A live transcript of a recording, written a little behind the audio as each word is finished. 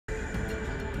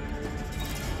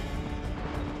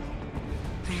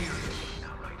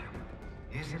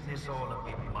this all a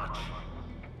bit much?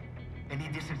 Any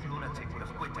decent lunatic would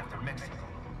have quit after Mexico.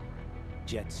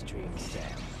 Jetstream Sam.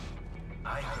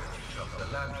 I heard you chopped the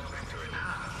land director in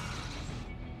half.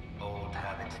 Old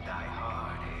habits die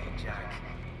hard, eh, Jack?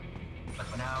 But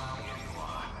now here you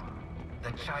are.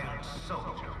 The child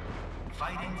soldier,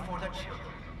 fighting for the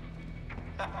children.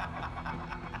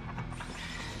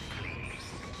 Please,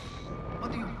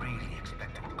 what do you really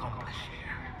expect to accomplish here?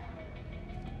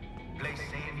 Play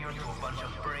savior to a bunch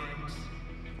of brains?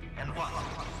 And what?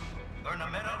 Earn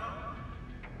a medal?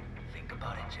 Think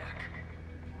about it, Jack.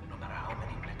 No matter how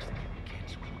many Mexican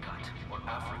kids we cut, or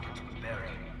Africans we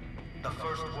bury, the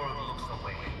first world looks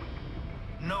away.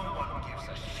 No one gives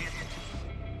a shit.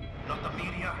 Not the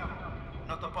media,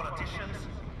 not the politicians,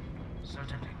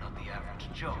 certainly not the average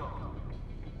Joe.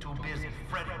 Too busy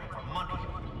fretting for money,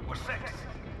 or sex,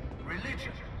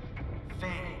 religion,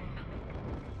 fame.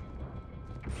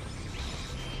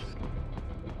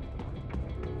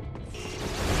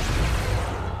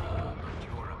 But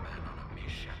you're a man on a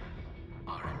mission,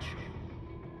 aren't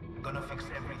you? Gonna fix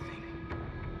everything.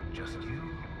 Just you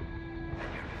and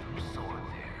your little sword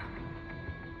there.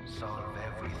 Solve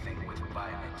everything with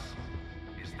violence.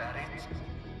 Is that it?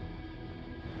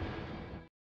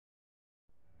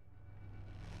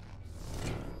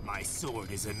 My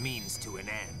sword is a means to an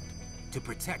end. To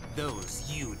protect those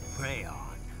you'd prey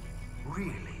on.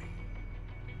 Really?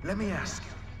 Let me ask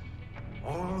you.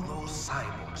 All those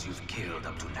cyborgs you've killed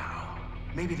up to now,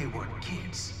 maybe they weren't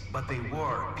kids, but they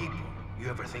were people. You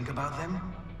ever think about them?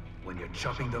 When you're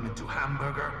chopping them into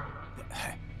hamburger?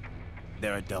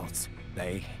 They're adults.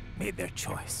 They made their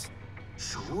choice.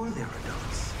 Sure they're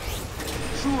adults.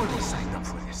 Sure they signed up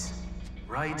for this.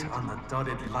 Right on the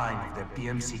dotted line of their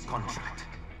BMC contract.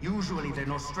 Usually they're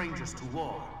no strangers to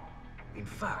war. In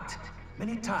fact,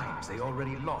 many times they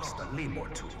already lost a limb or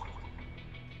two.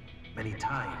 Many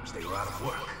times they were out of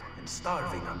work and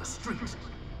starving on the street.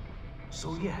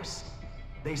 So yes,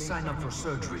 they sign up for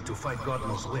surgery to fight God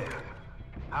knows where.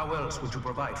 How else would you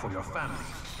provide for your family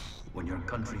when your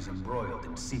country's embroiled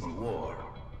in civil war?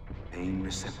 Pain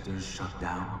receptors shut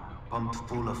down, pumped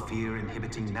full of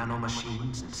fear-inhibiting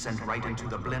nanomachines and sent right into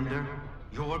the blender?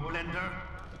 Your blender?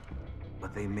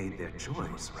 But they made their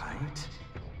choice, right?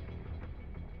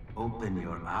 Open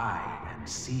your eye and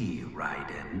see,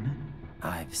 Raiden.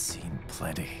 I've seen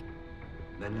plenty.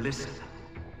 Then listen.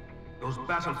 Those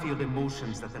battlefield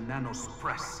emotions that the nanos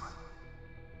suppress.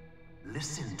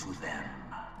 Listen to them.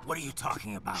 What are you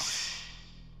talking about? Shh.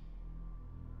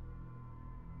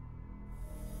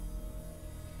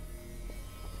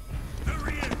 There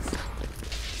he is!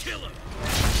 Kill him!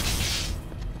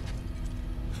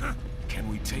 Can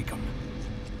we take him?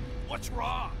 What's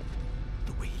wrong?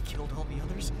 The way he killed all the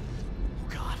others? Oh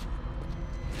God.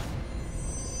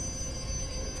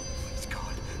 Please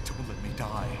God, don't let me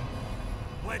die.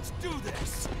 Let's do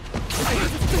this!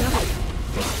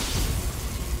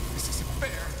 This isn't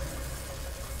fair.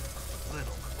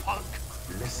 Little punk.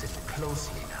 Listen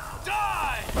closely now.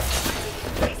 Die!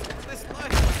 This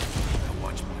life. I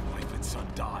watched my wife and son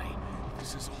die.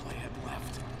 This is all I had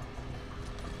left.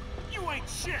 You ain't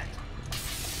shit!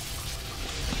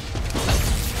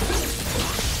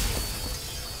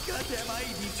 Goddamn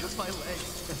IED took my legs.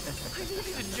 I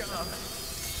needed a job.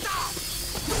 Stop!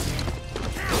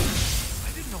 I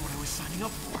didn't know what I was signing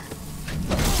up for.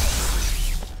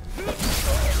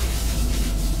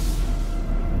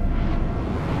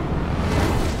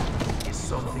 Is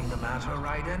something the matter,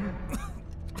 Raiden?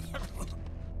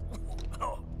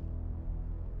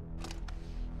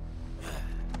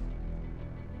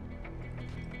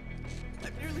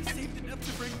 I've nearly saved enough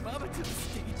to bring Mama to the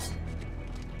stage.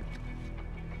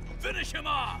 Finish him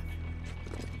off!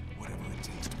 Whatever it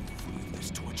takes to be free of this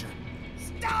torture.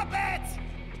 Stop it!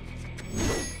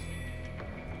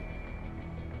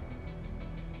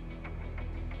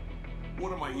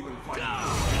 What am I even fighting? Get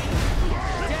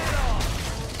off!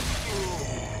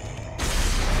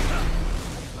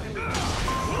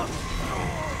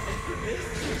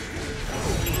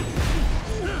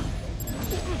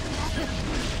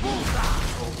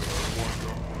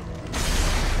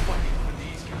 Fighting for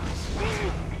these guys.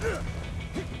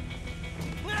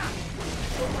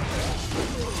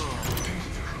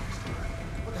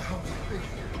 What the hell is this?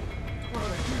 What are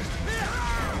they doing?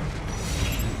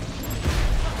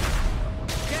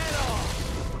 Get off!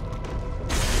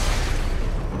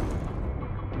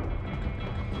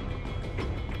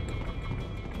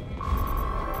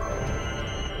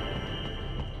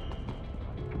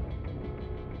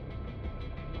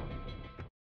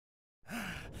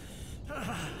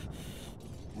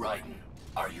 Raiden,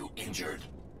 are you injured?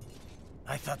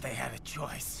 I thought they had a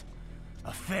choice.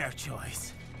 A fair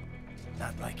choice.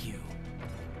 Not like you.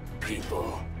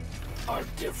 People are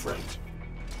different.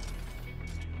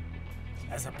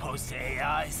 As opposed to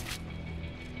AIs?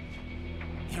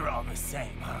 You're all the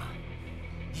same, huh?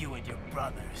 You and your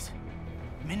brothers.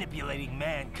 Manipulating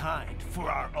mankind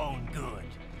for our own good.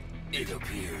 It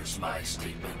appears my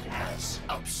statement has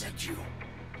upset you.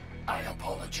 I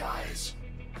apologize.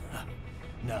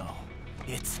 No,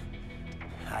 it's...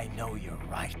 I know you're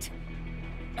right.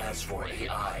 As for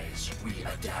AIs, we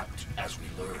adapt as we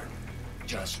learn.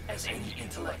 Just as any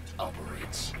intellect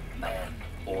operates, man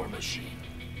or machine.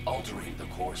 Altering the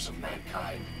course of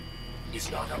mankind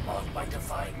is not among my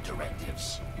defined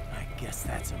directives. I guess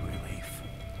that's a relief.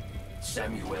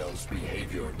 Samuel's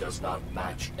behavior does not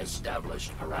match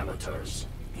established parameters.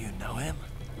 You know him?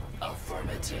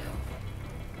 Affirmative.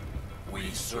 We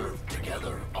served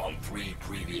together on 3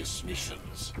 previous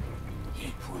missions.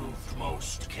 He proved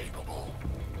most capable.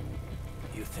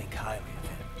 You think highly of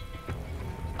him?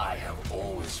 I have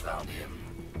always found him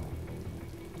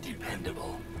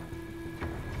dependable.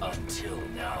 Until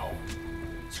now.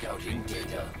 Scouting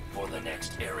data for the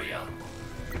next area.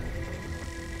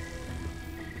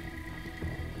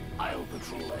 I'll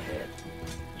patrol ahead.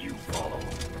 You follow.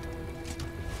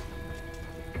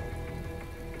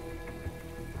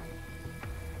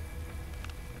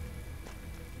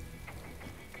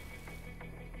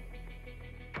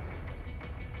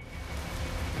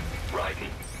 Raiden,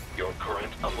 your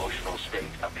current emotional state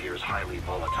appears highly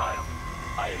volatile.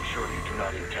 I am sure you do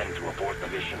not intend to abort the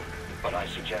mission, but I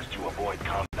suggest you avoid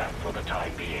combat for the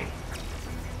time being.